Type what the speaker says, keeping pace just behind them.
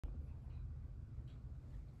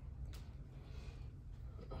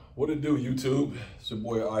What it do, YouTube? It's your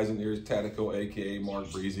boy Eisen Ears Tactical, aka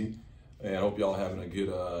Mark Breezy, and I hope y'all having a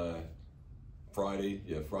good Friday.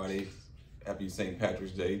 Yeah, Friday. Happy St.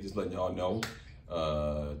 Patrick's Day. Just letting y'all know.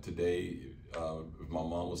 Today, if my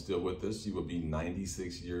mom was still with us, she would be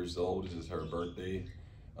 96 years old. This is her birthday.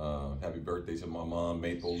 Happy birthday to my mom,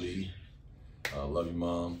 Maple Lee. Love you,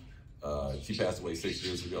 Mom. She passed away 6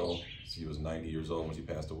 years ago. She was 90 years old when she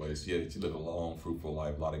passed away. She lived a long, fruitful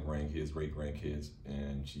life, a lot of grandkids, great-grandkids,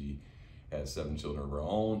 and she had 7 children of her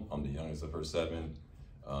own. I'm the youngest of her 7.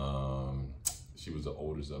 She was the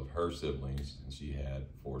oldest of her siblings, and she had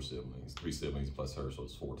 4 siblings, 3 siblings plus her, so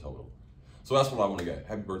it's 4 total. So that's what I want to get.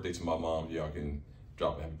 Happy birthday to my mom. Y'all can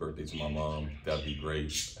drop a happy birthday to my mom. That'd be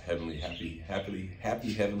great. Happy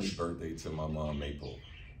heavenly birthday to my mom, Maple.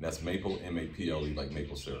 And that's Maple, M-A-P-L-E, like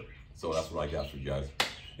maple syrup. So that's what I got for you guys.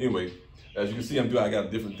 Anyway, as you can see, I got a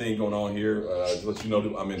different thing going on here. Just let you know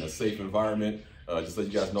that I'm in a safe environment. Just let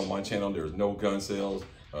you guys know my channel, there's no gun sales.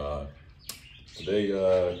 Today,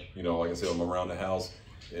 you know, like I said, I'm around the house.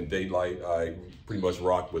 In daylight, I pretty much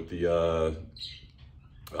rock with the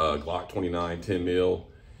Glock 29 10 mil.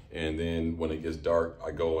 And then when it gets dark, I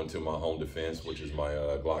go into my home defense, which is my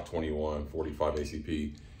Glock 21 45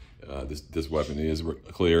 ACP. This weapon is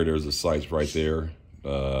clear. There's the sights right there.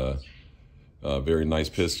 Very nice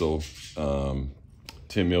pistol.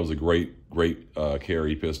 10 mil is a great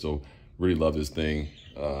carry pistol. Really love this thing.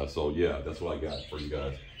 So yeah, that's what I got for you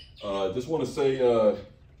guys. Just want to say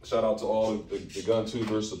shout out to all the gun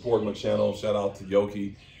tubers supporting my channel. Shout out to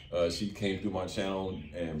Yoki. She came through my channel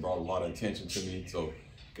and brought a lot of attention to me. So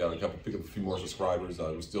got pick up a few more subscribers.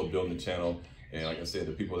 We're still building the channel. And like I said,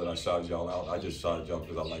 the people that I shouted y'all out, I just shouted y'all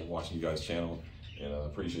because I like watching you guys' channel. And I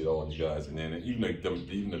appreciate all of you guys. And then even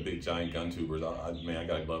the big giant gun tubers, man, I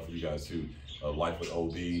got love for you guys too. Life with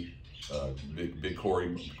OB, Big Corey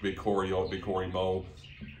Mo.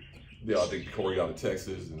 Yeah, I think Corey out of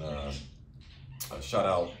Texas. And shout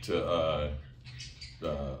out to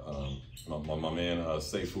my man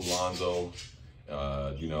Seifu Lonzo.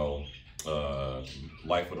 You know,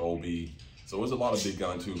 Life with OB. So there's a lot of big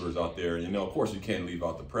gun tubers out there. You know, of course, you can't leave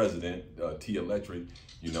out the president, T Electric.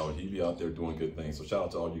 You know, he be out there doing good things. So shout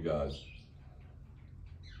out to all you guys.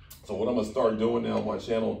 So what I'm gonna start doing now on my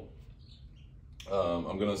channel,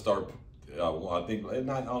 I'm gonna start. Well, I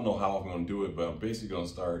don't know how I'm gonna do it, but I'm basically gonna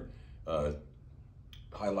start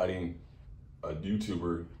highlighting a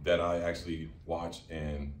YouTuber that I actually watch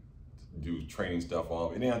and do training stuff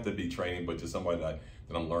off. It didn't have to be training, but just somebody that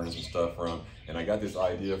I'm learning some stuff from. And I got this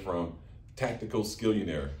idea from Tactical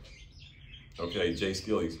Skillionaire. Okay, Jay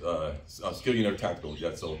Skilly, Skillionaire Tactical.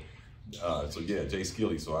 Yeah, so yeah, Jay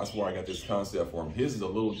Skilly. So that's where I got this concept from. His is a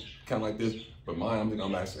little kind of like this, but mine, I'm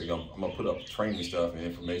gonna put up training stuff and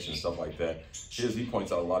information and stuff like that. His, he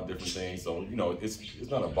points out a lot of different things. So you know, it's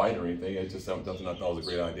not a bite or anything. It's just something I thought was a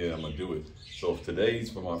great idea. I'm gonna do it. So today's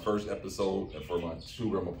for my first episode, and for my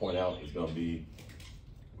tuber, I'm gonna point out is gonna be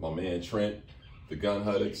my man Trent, the Gun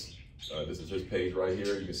Huddix. This is his page right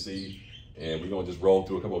here. You can see. And we're gonna just roll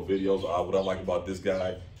through a couple of videos. What I like about this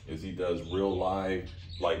guy is he does real live,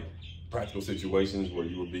 like practical situations where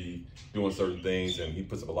you would be doing certain things, and he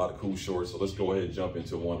puts up a lot of cool shorts. So let's go ahead and jump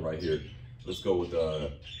into one right here. Let's go with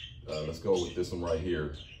this one right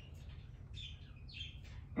here.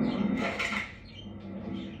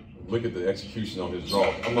 Look at the execution on his draw.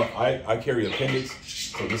 I carry Appendix,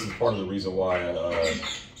 so this is part of the reason why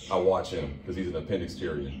I watch him, because he's an Appendix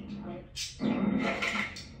carrier.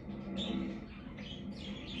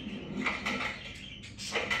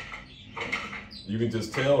 You can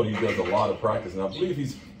just tell he does a lot of practice, and I believe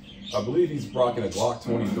he's rocking a Glock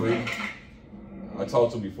 23. I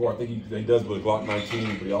talked to him before. I think he does with a Glock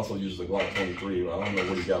 19, but he also uses a Glock 23. I don't know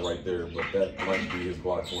what he got right there, but that might be his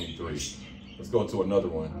Glock 23. Let's go to another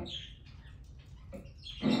one.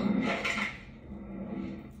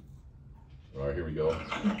 All right, here we go.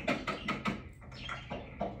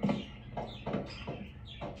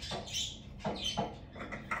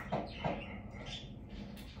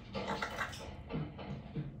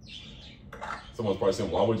 Someone's probably saying,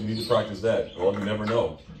 why would you need to practice that? Well, you never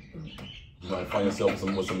know. You might find yourself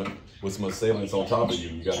with some assailants on top of you.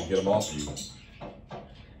 You got to get them off you.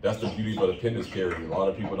 That's the beauty of the Appendix carry. A lot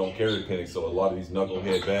of people don't carry Appendix, so a lot of these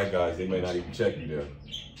knucklehead bad guys, they may not even check you there.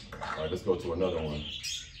 All right, let's go to another one.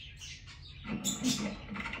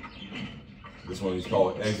 This one is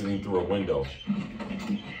called exiting through a window.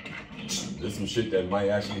 There's some shit that might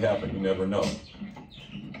actually happen. You never know.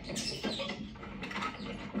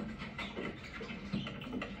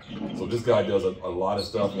 So this guy does a lot of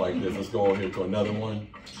stuff like this. Let's go over here to another one.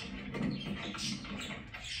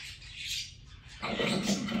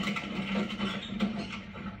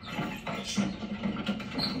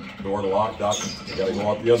 door locked, doc. You gotta go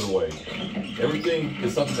out the other way. Everything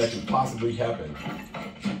is something that can possibly happen.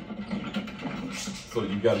 So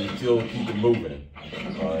you gotta still keep it moving.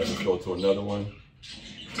 All right, let's go to another one.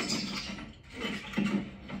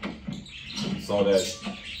 Saw that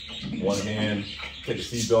one hand, take the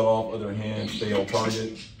seatbelt off, other hand, stay on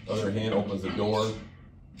target, other hand opens the door.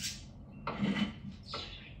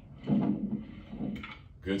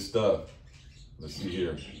 Good stuff. Let's see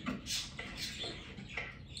here.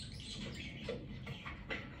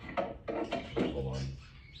 Hold on.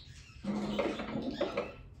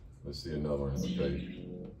 Let's see another one. Okay.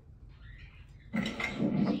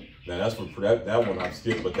 Now that's for that one I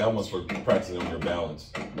skipped, but that one's for practicing on your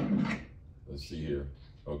balance. Let's see here.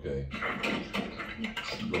 Okay.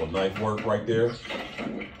 Little knife work right there.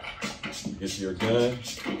 Get to your gun.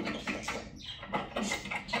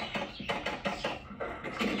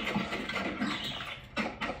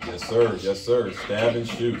 Yes, sir. Yes, sir. Stab and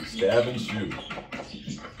shoot. Stab and shoot.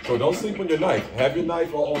 So don't sleep on your knife. Have your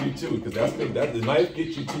knife on you too, because the knife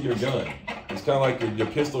gets you to your gun. It's kind of like your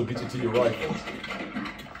pistol gets you to your rifle.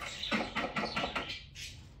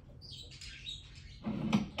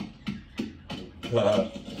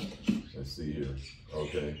 Let's see here.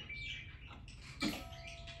 Okay.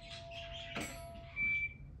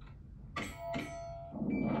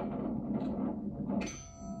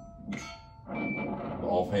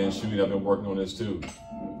 Offhand shooting, I've been working on this too.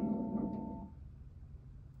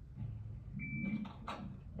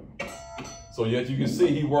 So yet you can see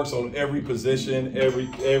he works on every position,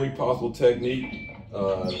 every possible technique,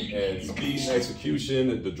 and speed and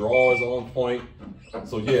execution. The draw is on point.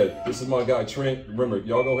 So yeah, this is my guy Trent. Remember,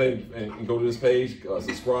 y'all go ahead and go to this page,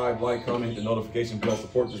 subscribe, like, comment, hit the notification bell,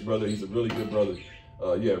 support this brother. He's a really good brother.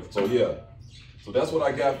 So that's what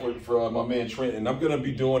I got for my man Trent, and I'm gonna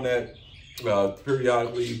be doing that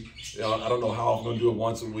periodically. I don't know how I'm gonna do it,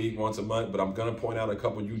 once a week, once a month, but I'm gonna point out a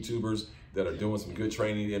couple YouTubers that are doing some good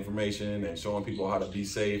training information and showing people how to be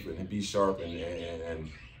safe and be sharp and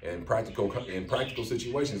practical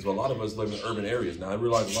situations. But a lot of us live in urban areas. Now I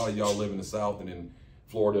realize a lot of y'all live in the South and in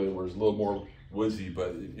Florida where it's a little more woodsy,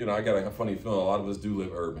 but you know, I got a funny feeling a lot of us do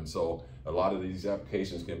live urban. So a lot of these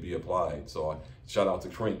applications can be applied. So shout out to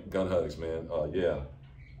Trent Gun Hugs, man.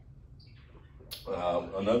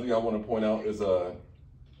 Another thing I want to point out is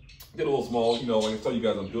get a little small. You know, like I tell you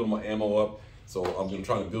guys, I'm building my ammo up. So I'm gonna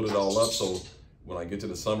try to build it all up. So when I get to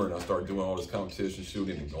the summer and I start doing all this competition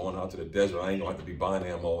shooting and going out to the desert, I ain't gonna have to be buying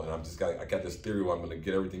ammo. And I got this theory where I'm gonna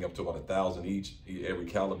get everything up to about 1,000 each, every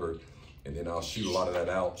caliber, and then I'll shoot a lot of that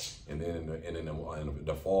out. And then in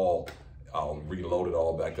the fall, I'll reload it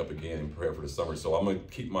all back up again and prepare for the summer. So I'm gonna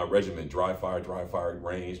keep my regiment dry fire,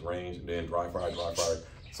 range, and then dry fire.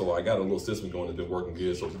 So I got a little system going that's been working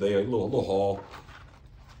good. So today, a little haul.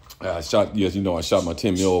 I shot my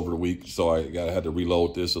 10 mil over the week, so I had to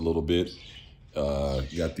reload this a little bit.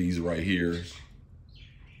 Got these right here.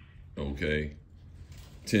 Okay,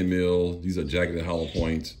 10 mil. These are jacketed hollow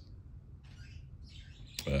points.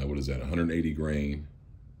 What is that? 180 grain.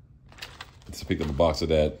 Let's pick up a box of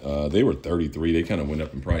that. They were 33. They kind of went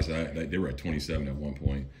up in price. They were at 27 at one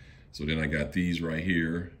point. So then I got these right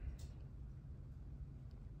here.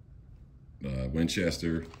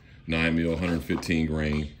 Winchester, 9 mil, 115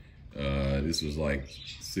 grain. This was like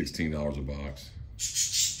 $16 a box,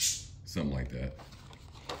 something like that.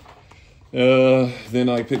 Then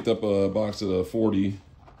I picked up a box of the 40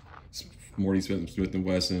 Smith &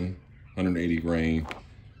 Wesson, 180 grain.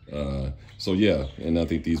 So yeah, and I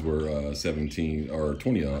think these were 17 or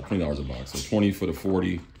 $20 a box. So 20 for the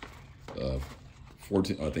 40,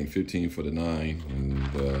 14, I think 15 for the 9,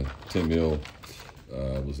 and 10 mil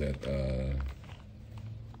was at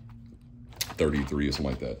 33 or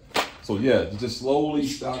something like that. So yeah, just slowly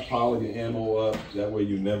stockpile your ammo up. That way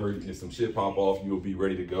you never, if some shit pop off, you'll be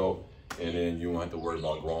ready to go. And then you won't have to worry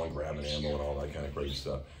about grabbing ammo and all that kind of crazy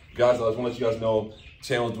stuff. Guys, I just want to let you guys know,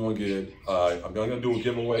 channel's doing good. I'm gonna do a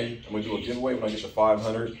giveaway. I'm gonna do a giveaway when I get to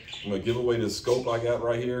 500. I'm gonna give away this scope I got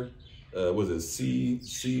right here. Was it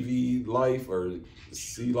CV Life or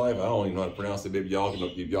C Life? I don't even know how to pronounce it. Maybe y'all can,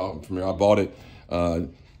 if y'all from here. I bought it.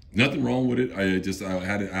 Nothing wrong with it. I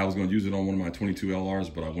was going to use it on one of my 22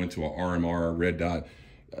 LRs, but I went to a RMR red dot.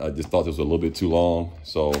 I just thought this was a little bit too long.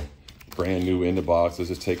 So brand new in the box. Let's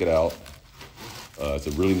just take it out. It's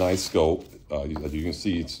a really nice scope. As you can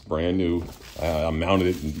see, it's brand new. I mounted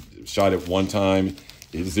it and shot it one time.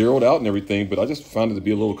 It zeroed out and everything, but I just found it to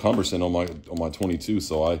be a little cumbersome on my 22.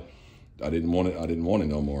 So I didn't want it. I didn't want it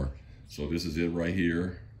no more. So this is it right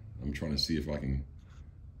here. I'm trying to see if I can.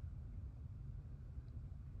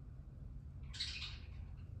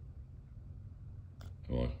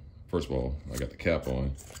 Well, first of all, I got the cap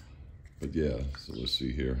on. But yeah, so let's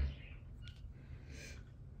see here.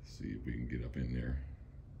 See if we can get up in there.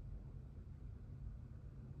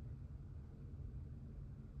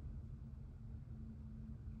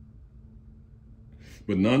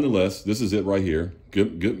 But nonetheless, this is it right here.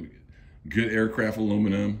 Good aircraft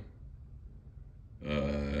aluminum.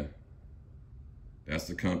 That's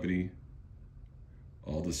the company.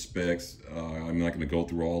 All the specs. I'm not going to go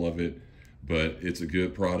through all of it, but it's a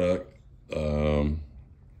good product. You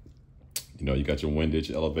know, you got your windage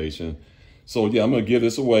elevation. So yeah, I'm going to give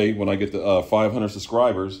this away when I get to 500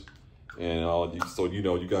 subscribers. And so, you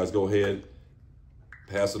know, you guys go ahead,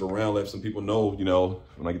 pass it around, let some people know, you know,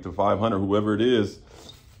 when I get to 500, whoever it is,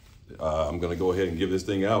 I'm going to go ahead and give this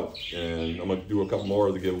thing out. And I'm going to do a couple more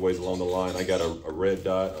of the giveaways along the line. I got a red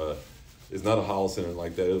dot. It's not a Hollister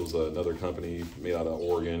like that. It was another company made out of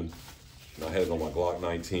Oregon. And I had it on my Glock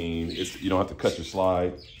 19. You don't have to cut your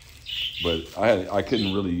slide. But I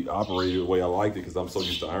couldn't really operate it the way I liked it because I'm so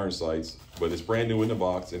used to iron sights. But it's brand new in the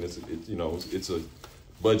box, and it's a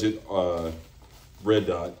budget red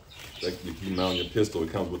dot that you mount your pistol.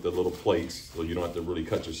 It comes with the little plates, so you don't have to really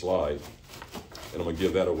cut your slide. And I'm gonna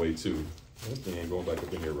give that away too. This thing ain't going back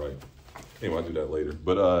up in here right. Anyway, I'll do that later.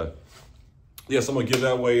 But yes, I'm gonna give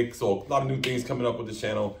that away. So a lot of new things coming up with the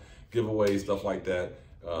channel, giveaways, stuff like that.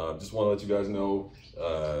 Just want to let you guys know.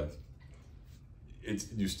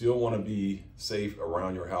 You still want to be safe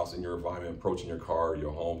around your house, in your environment, approaching your car,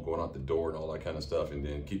 your home, going out the door and all that kind of stuff. And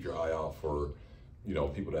then keep your eye out for, you know,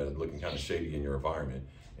 people that are looking kind of shady in your environment,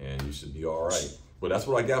 and you should be all right. But that's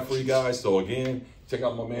what I got for you guys. So again, check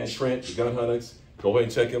out my man Trent, the Gun Huntix. Go ahead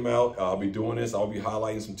and check him out. I'll be doing this. I'll be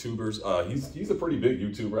highlighting some tubers. He's a pretty big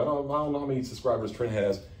YouTuber. I don't know how many subscribers Trent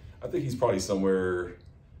has. I think he's probably somewhere,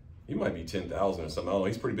 he might be 10,000 or something. I don't know,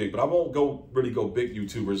 he's pretty big, but I won't really go big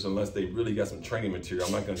YouTubers unless they really got some training material.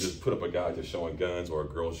 I'm not gonna just put up a guy just showing guns or a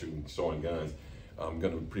girl showing guns. I'm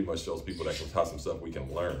gonna pretty much show people that can have some stuff we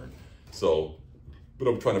can learn. So, but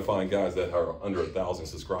I'm trying to find guys that are under 1,000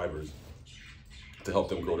 subscribers to help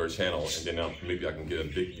them grow their channel. And then maybe I can get a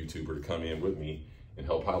big YouTuber to come in with me and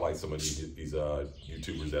help highlight some of these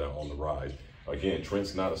YouTubers that are on the rise. Again,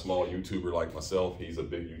 Trent's not a small YouTuber like myself. He's a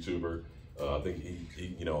big YouTuber. I think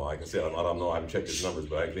he, you know, like I said, I don't know, I haven't checked his numbers,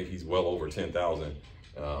 but I think he's well over 10,000.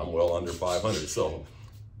 I'm well under 500. So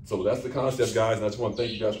that's the concept, guys. And I just want to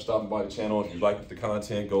thank you guys for stopping by the channel. If you like the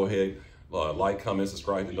content, go ahead, like, comment,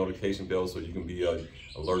 subscribe to the notification bell so you can be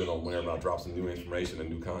alerted on whenever I drop some new information and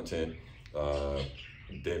new content.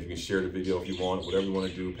 Then you can share the video if you want, whatever you want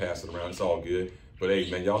to do, pass it around. It's all good. But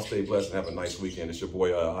hey, man, y'all stay blessed and have a nice weekend. It's your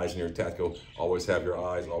boy Eyes in Your Tactical. Always have your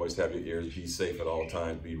eyes and always have your ears. Be safe at all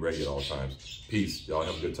times. Be ready at all times. Peace. Y'all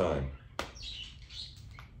have a good time.